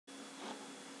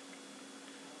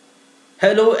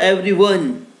Hello everyone,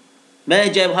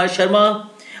 मैं जयभार शर्मा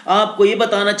आपको ये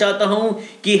बताना चाहता हूँ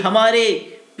कि हमारे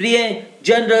प्रिय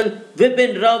जनरल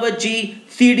विपिन रावत जी,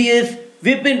 सीडीएस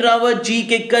विपिन रावत जी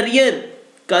के करियर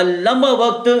का लंबा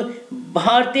वक्त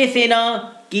भारतीय सेना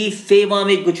की सेवा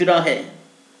में गुजरा है,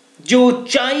 जो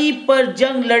ऊंचाई पर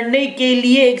जंग लड़ने के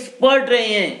लिए एक्सपर्ट रहे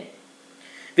हैं।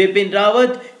 विपिन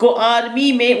रावत को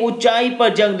आर्मी में ऊंचाई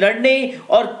पर जंग लड़ने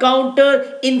और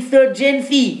काउंटर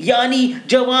इंसर्जेंसी यानी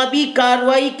जवाबी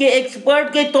कार्रवाई के एक्सपर्ट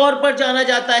के तौर पर जाना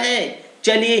जाता है।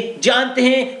 चलिए जानते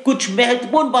हैं कुछ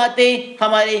महत्वपूर्ण बातें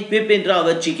हमारे विपिन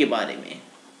रावत जी के बारे में।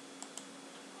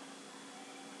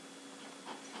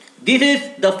 This is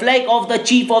the flag of the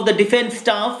chief of the defence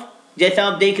staff, जैसा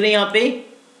आप देख रहे हैं यहां पे।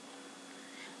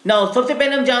 नाउ सबसे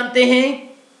पहले हम जानते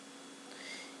हैं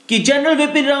कि general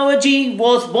Vipin Rawat ji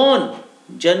was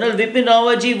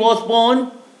born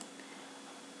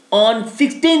on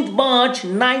 16th March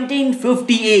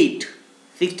 1958.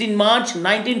 16 March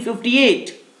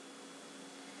 1958.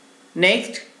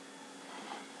 Next,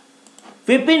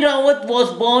 Vipin Rawat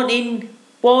was born in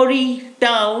Pauri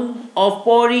town of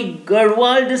Pauri,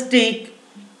 Garhwal district.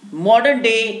 Modern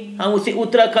day हम उसे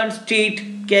उत्तराखंड स्टेट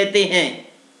कहते हैं।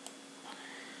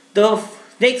 The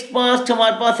नेक्स्ट पास्ट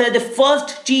हमारे पास है the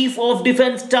first chief of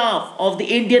defence staff of the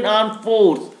Indian arm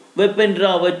force Vipin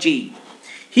Rawat ji.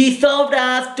 He served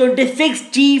as 26th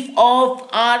chief of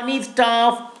army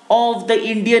staff of the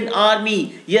Indian army.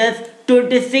 Yes,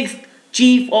 26th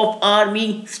chief of army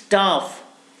staff.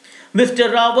 Mister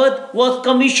Rawat was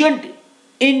commissioned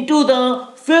into the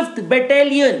 5th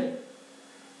battalion,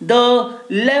 the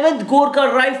 11th Gorkha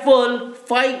Rifle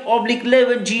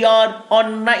 5/11 GR on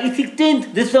 16th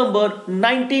December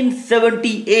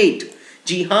 1978।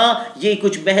 जी हाँ, ये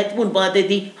कुछ महत्वपूर्ण बातें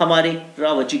थी हमारे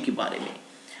रावत जी के बारे में।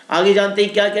 आगे जानते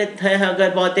हैं क्या कहते हैं अगर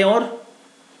बातें और।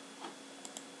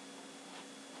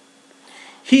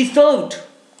 He served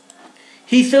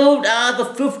as the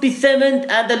 57th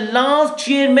and the last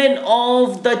chairman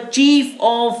of the Chief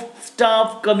of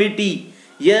Staff Committee.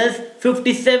 Yes,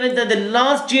 57th and the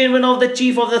last chairman of the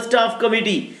Chief of the Staff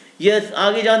Committee. Yes,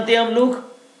 आगे जानते हैं हम लोग।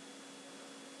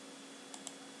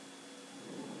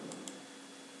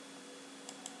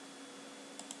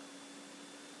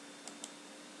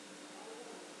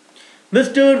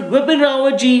 Mr. Vipin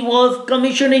Rawat ji was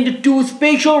commissioned into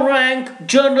special rank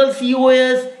General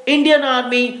COS Indian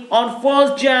Army on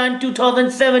 1st Jan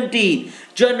 2017.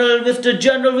 Mr.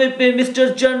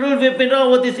 General Vipin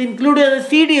Rawat is included as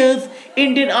CDS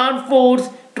Indian Armed Force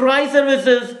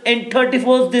Tri-Services in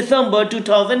 31st December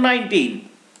 2019.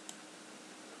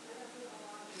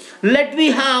 Let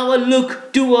me have a look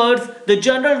towards the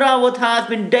General Rawat has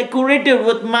been decorated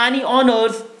with many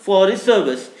honors for his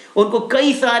service. उनको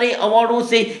कई सारे अवार्डों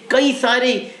से कई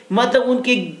सारे मतलब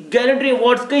उनके gallantry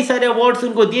awards, कई सारे अवार्ड्स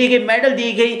उनको दिए गए, मेडल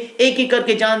दिए गए। एक एक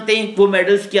करके जानते हैं वो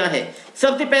मेडल्स क्या है।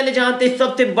 सबसे पहले जानते हैं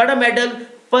सबसे बड़ा मेडल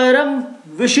परम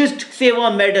विशिष्ट सेवा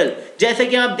मेडल। जैसे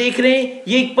कि आप देख रहे हैं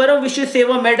ये एक परम विशिष्ट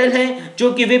सेवा मेडल है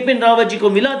जो कि विपिन रावत जी को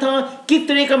मिला था। किस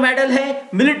तरह का मेडल है?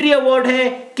 मिलिट्री अवार्ड है।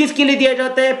 किसके लिए दिया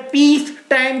जाता है? Peace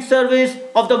time service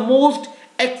of the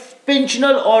most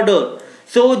एक्सपेंशनल order.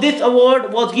 So this award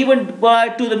was given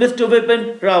to the Mr. Vipin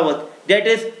Rawat, that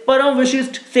is परम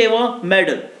विशिष्ट सेवा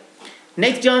मेडल।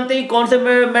 नेक्स्ट जानते हैं कौन सा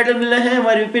मेडल मिला है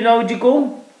हमारे विपिन रावत जी को।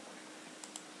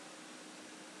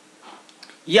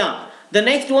 The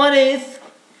next one is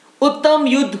उत्तम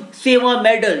युद्ध सेवा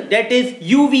मेडल, that is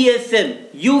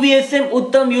UVSM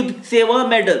उत्तम युद्ध सेवा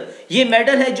मेडल। ये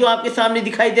मेडल है जो आपके सामने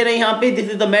दिखाई दे रहा है यहाँ पे। This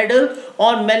is the medal.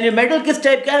 और मेडल किस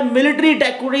टाइप का है? मिलिट्री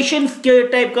डेकोरेशन के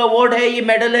टाइप का अवार्ड है, ये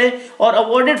मेडल है। और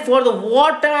awarded for the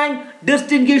war time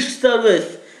distinguished service.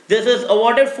 This is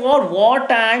awarded for war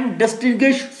time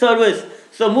distinguished service.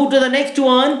 So move to the next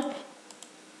one.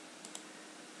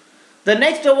 The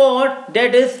next award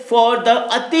that is for the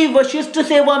अति वशिष्ठ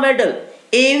सेवा medal,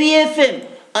 AVSM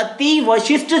अति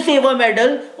वशिष्ठ सेवा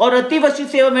medal. और अति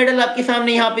वशिष्ठ सेवा medal आपके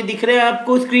सामने यहाँ पे दिख रहा है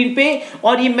आपको स्क्रीन पे।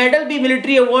 और ये मेडल भी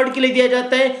मिलिट्री अवार्ड के लिए दिया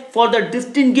जाता है for the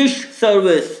distinguished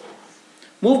service.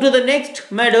 Move to the next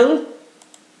medal.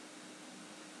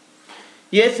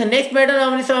 Yes, next medal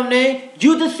हमारे सामने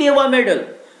युद्ध सेवा मेडल।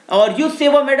 और युद्ध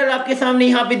सेवा मेडल आपके सामने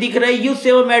यहाँ पे दिख रहा है, युद्ध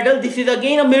सेवा medal. This is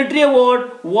again a military award,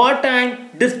 war time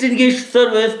distinguished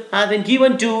service has been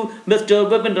given to mister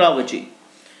Vipin Rawat ji.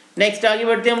 Next आगे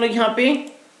बढ़ते हैं हम लोग यहाँ पे।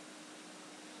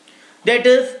 दैट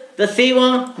इज द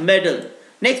सेवा medal.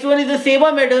 Next one is the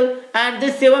सेवा मेडल एंड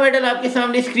दिस सेवा मेडल आपके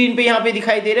सामने स्क्रीन पे यहाँ पे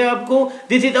दिखाई दे रहा है आपको।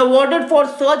 This is awarded for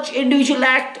such individual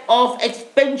act of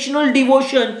एक्सपेंशनल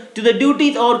devotion to the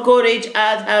duties और कोरेज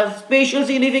as have special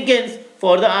significance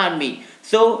for the army.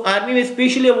 So army में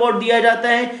स्पेशली अवार्ड दिया जाता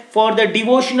है for the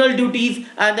devotional duties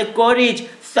and the courage,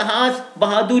 साहस,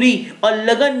 बहादुरी और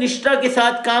लगन निष्ठा के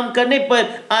साथ काम करने पर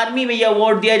आर्मी में यह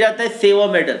अवार्ड दिया जाता है, सेवा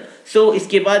मेडल। सो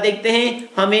इसके बाद देखते हैं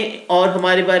हमें और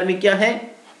हमारे बारे में क्या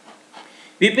है।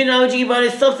 विपिन रावत जी के बारे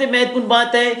में सबसे महत्वपूर्ण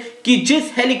बात है कि जिस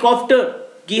हेलीकॉप्टर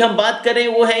की हम बात करें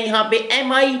वो है यहाँ पे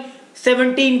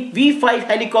MI-17V5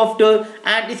 हेलीकॉप्टर।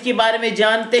 एंड इसके बारे में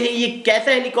जानते हैं ये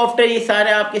कैसा हेलीकॉप्टर, ये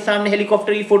सारे आपके सामने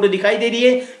हेलीकॉप्टर की फोटो दिखाई दे रही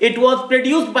है। It was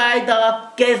produced by the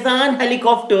कैजान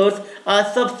helicopters, a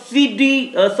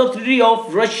subsidiary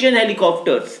of Russian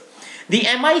helicopters. The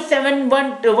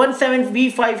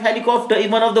MI-17V5 helicopter is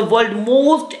one of the world's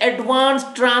most advanced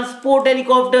transport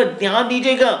helicopter। ध्यान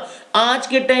दीजिएगा, आज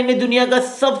के टाइम में दुनिया का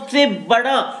सबसे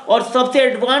बड़ा और सबसे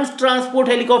एडवांस ट्रांसपोर्ट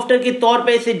हेलीकॉप्टर के तौर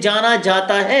पे इसे जाना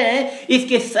जाता है।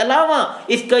 इसके अलावा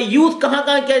इसका यूज कहां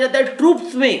कहां किया जाता है?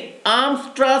 ट्रूप्स में, आर्म्स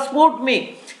ट्रांसपोर्ट में,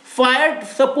 फायर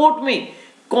सपोर्ट में,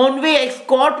 कॉन्वे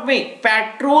एस्कॉर्ट में,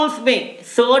 पेट्रोल्स में,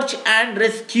 सर्च एंड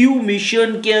रेस्क्यू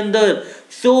मिशन के अंदर।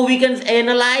 So we can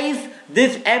analyse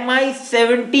this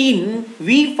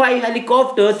MI-17V5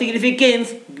 helicopter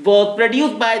significance was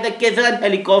produced by the Kazan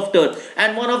helicopter and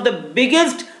one of the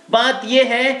biggest बात यह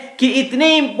है कि इतने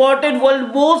important world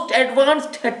most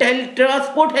advanced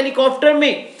transport helicopter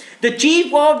में the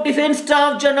chief of defense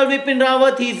staff General Vipin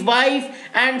Rawat, his wife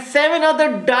and 7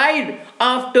 others died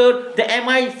after the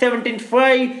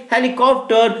MI-17V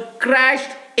helicopter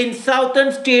crashed in southern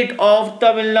state of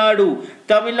Tamil Nadu।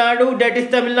 that is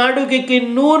Tamil Nadu के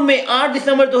किन्नूर में 8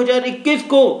 दिसंबर 2021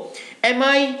 को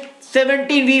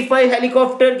MI-17V5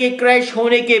 helicopter के crash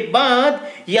होने के बाद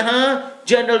यहां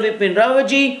general Vipin Rawat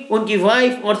ji, उनकी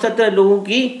wife और 11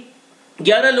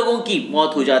 लोगों की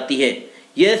मौत हो जाती है।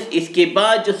 यस, इसके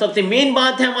बाद जो सबसे मेन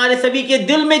बात है हमारे सभी के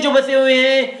दिल में जो बसे हुए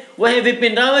हैं वह है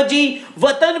विपिन रावत जी।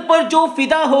 वतन पर जो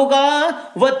फिदा होगा,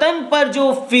 वतन पर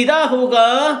जो फिदा होगा,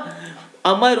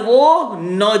 अमर वो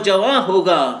नौजवान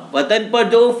होगा। वतन पर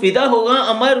जो फिदा होगा,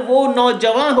 अमर वो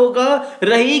नौजवान होगा।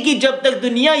 रहेगी जब तक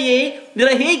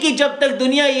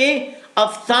दुनिया ये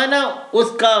अफसाना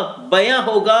उसका बयां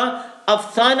होगा,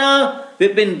 अफसाना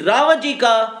विपिन रावत जी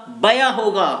का बयां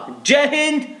होगा। जय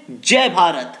हिंद, जय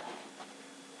भारत।